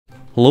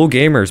Hello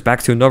gamers,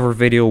 back to another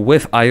video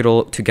with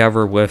Idol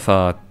together with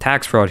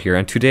Tax Fraud here,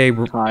 and today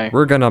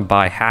we're gonna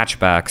buy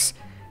hatchbacks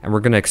and we're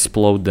gonna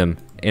explode them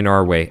in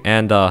our way.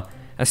 And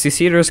as you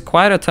see, there's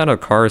quite a ton of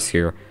cars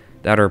here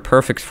that are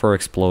perfect for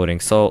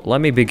exploding. So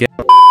let me begin.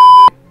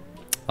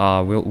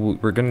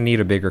 We're gonna need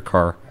a bigger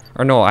car.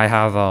 Or no,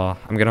 I'm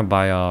gonna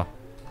buy a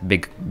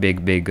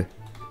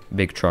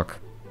big truck.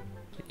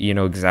 You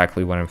know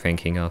exactly what I'm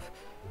thinking of.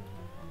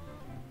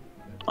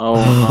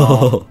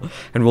 Oh no.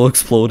 And we'll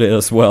explode it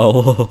as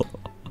well.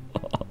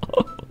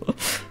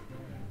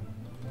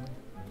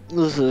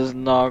 This is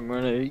not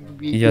gonna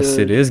be Yes,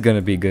 good. it is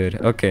gonna be good.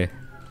 Okay.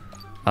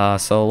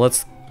 So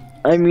let's...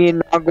 I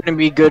mean, not gonna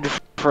be good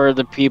for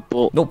the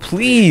people. No,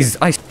 please!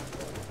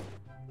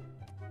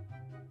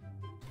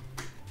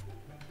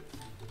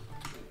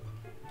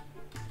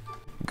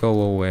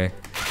 Go away.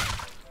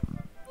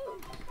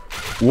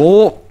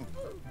 Whoa!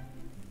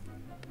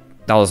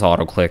 That was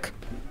auto-click.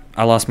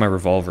 I lost my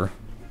revolver.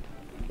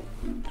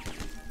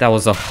 That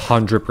was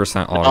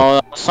 100% auto.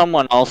 Oh,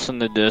 someone else in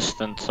the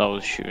distance I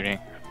was shooting.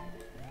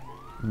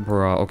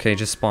 Bruh, okay,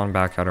 just spawn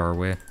back out of our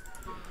way.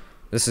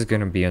 This is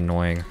gonna be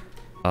annoying.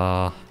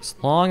 As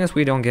long as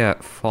we don't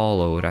get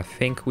followed, I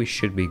think we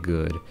should be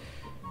good.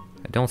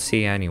 I don't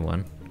see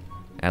anyone.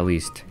 At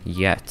least,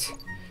 yet.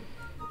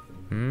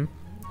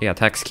 Yeah,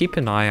 Tex, keep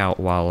an eye out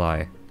while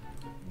I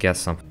get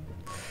something.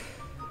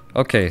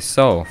 Okay,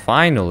 so,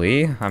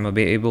 finally, I'm gonna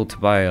be able to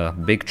buy a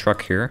big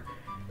truck here.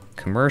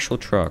 Commercial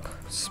truck.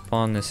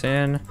 Spawn this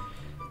in.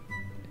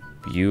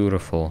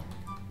 Beautiful.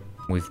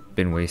 We've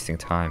been wasting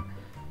time.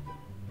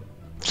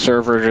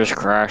 Server just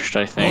crashed,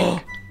 I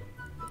think.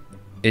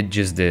 It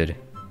just did.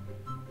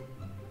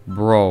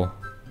 Bro.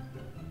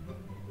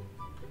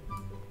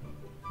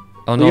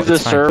 Oh no, Leave the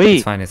it's fine. server.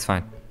 It's fine, it's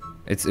fine.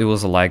 It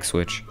was a lag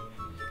switch.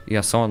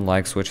 Yeah, someone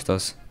lag switched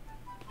us.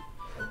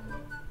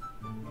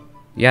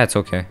 Yeah, it's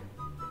okay.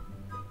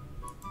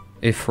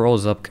 It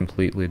froze up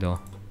completely though.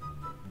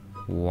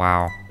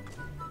 Wow.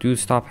 Dude,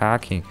 stop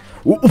hacking.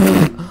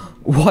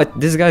 What?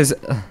 This guy's...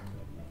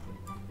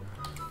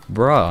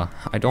 Bruh,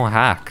 I don't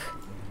hack.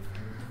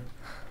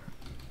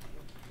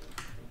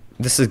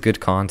 This is good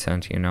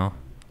content, you know?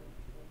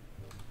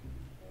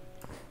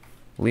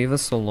 Leave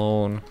us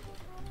alone.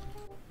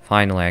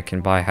 Finally, I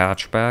can buy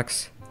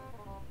hatchbacks.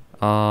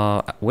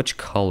 Which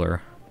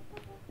color?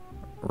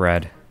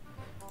 Red.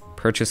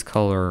 Purchase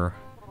color...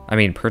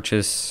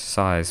 purchase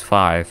size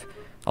 5.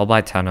 I'll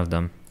buy 10 of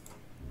them.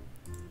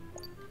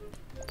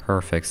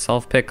 Perfect.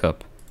 Self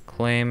pickup.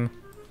 Claim.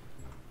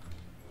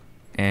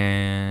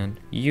 And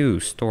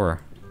you,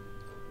 store.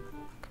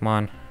 Come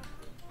on.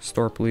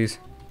 Store, please.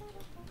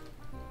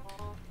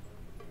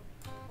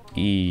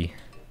 E.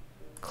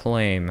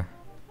 Claim.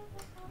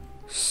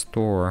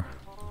 Store.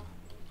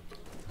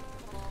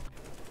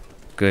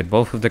 Good.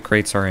 Both of the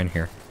crates are in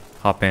here.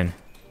 Hop in.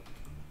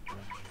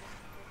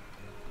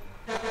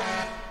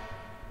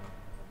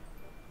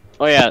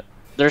 Oh yeah,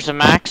 there's a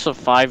max of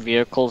 5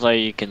 vehicles that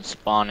you can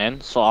spawn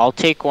in. So I'll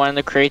take one of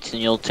the crates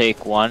and you'll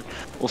take one.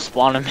 We'll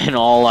spawn them in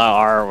all out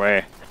our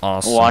way.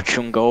 Awesome. Watch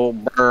them go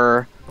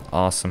brr.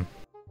 Awesome.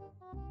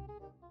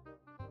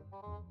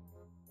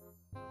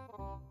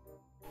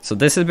 So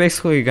this is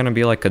basically gonna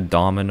be like a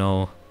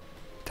domino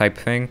type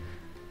thing.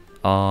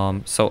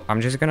 So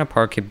I'm just gonna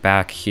park it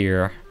back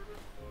here.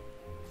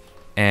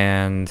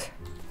 And...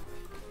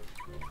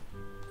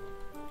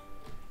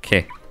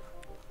 okay.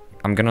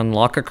 I'm gonna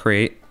unlock a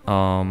crate.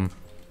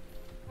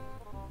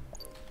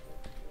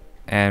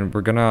 And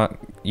we're gonna...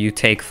 you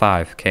take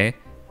 5, okay?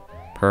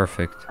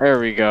 Perfect. There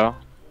we go.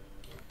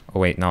 Oh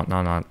wait, not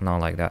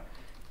like that.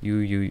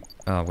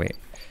 Wait.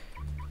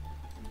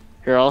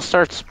 Here, I'll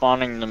start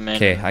spawning them in.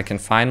 Okay, I can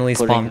finally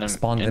spawn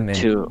them in.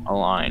 Into a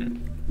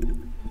line.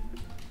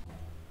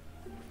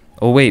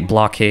 Oh wait,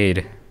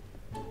 blockade.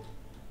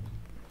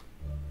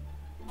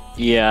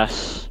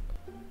 Yes.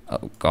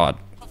 Oh god.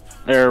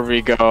 There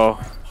we go.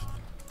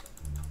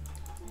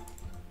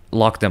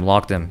 Lock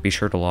them. Be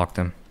sure to lock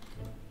them.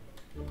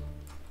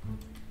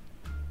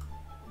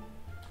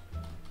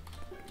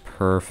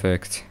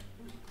 Perfect.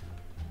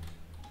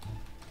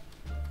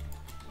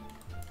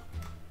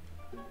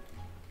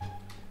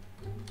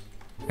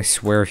 I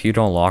swear if you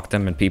don't lock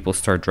them and people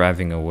start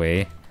driving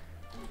away,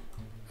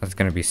 that's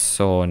gonna be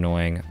so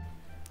annoying.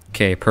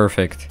 Okay,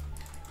 perfect.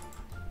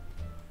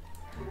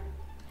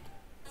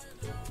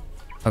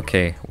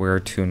 Okay, where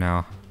to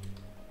now?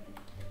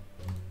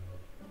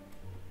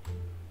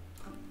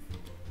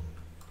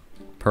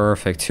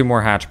 Perfect. 2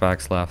 more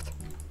hatchbacks left.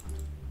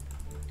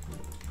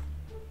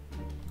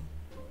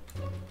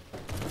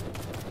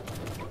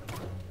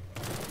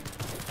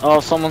 Oh,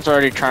 someone's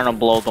already trying to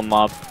blow them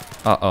up.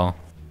 Uh-oh.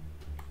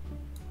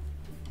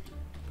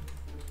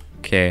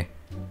 Okay.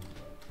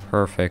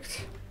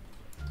 Perfect.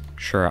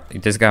 Sure,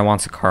 this guy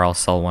wants a car, I'll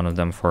sell one of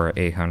them for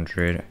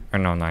 800, or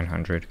no,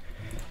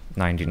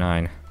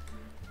 999.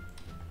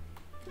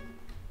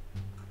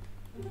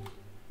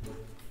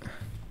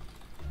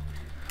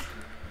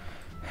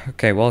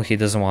 Okay, well, he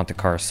doesn't want the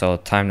car, so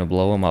time to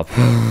blow him up.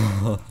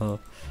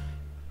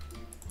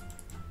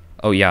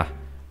 Oh, yeah.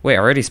 Wait, I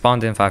already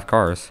spawned in 5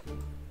 cars.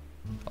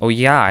 Oh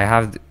yeah, I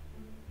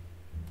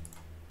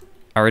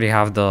already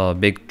have the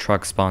big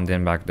truck spawned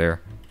in back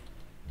there.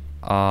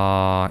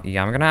 Yeah,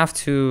 I'm gonna have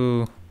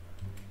to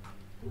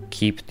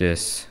keep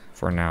this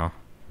for now.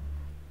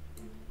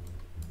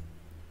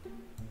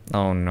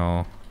 Oh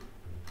no.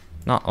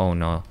 Not oh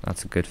no,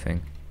 that's a good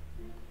thing.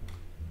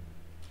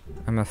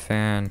 I'm a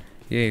fan.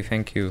 Yay,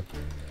 thank you.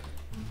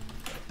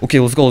 Okay,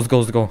 let's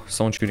go.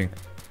 Someone's shooting.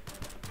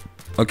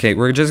 Okay,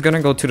 we're just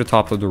gonna go to the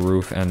top of the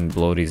roof and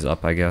blow these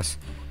up, I guess.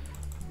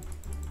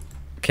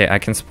 Okay, I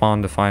can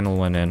spawn the final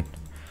one in.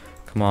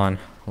 Come on,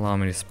 allow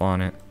me to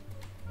spawn it.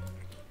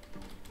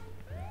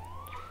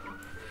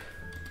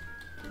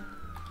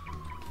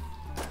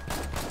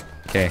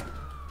 Okay,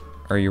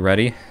 are you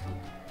ready?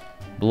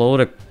 Blow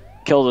the...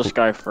 Kill this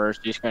guy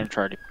first. He's gonna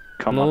try to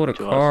come blow up the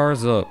to us.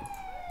 cars up.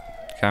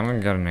 Okay, I'm gonna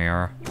get an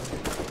AR.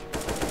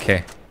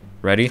 Okay,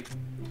 ready? Go,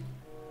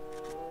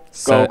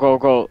 Set.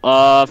 go.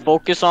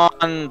 Focus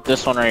on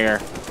this one right here.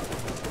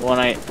 The one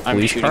I'm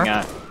Police shooting car?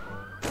 at.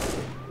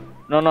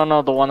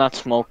 No, the one that's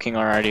smoking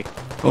already.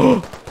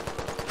 Oh!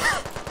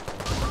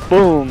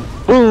 Boom,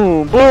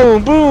 boom,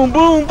 boom, boom,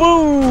 boom,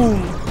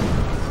 boom!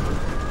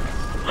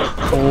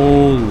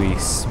 Holy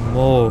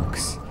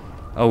smokes.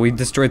 Oh, we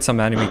destroyed some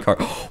enemy car.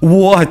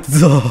 What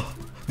the?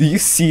 Do you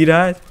see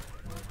that?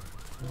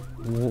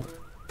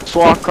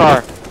 SWAT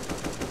car.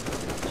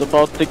 It's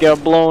about to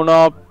get blown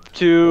up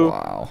too.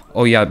 Wow.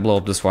 Oh yeah, blow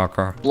up the SWAT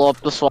car. Blow up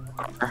the SWAT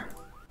car.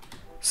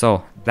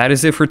 So, that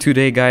is it for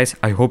today, guys.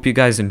 I hope you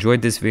guys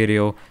enjoyed this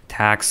video.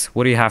 Tax,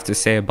 what do you have to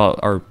say about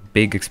our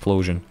big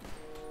explosion?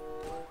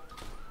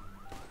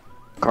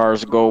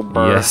 Cars go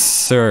burr. Yes,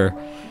 sir.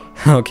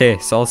 Okay,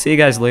 so I'll see you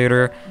guys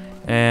later.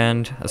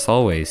 And as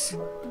always,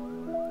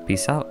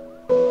 peace out.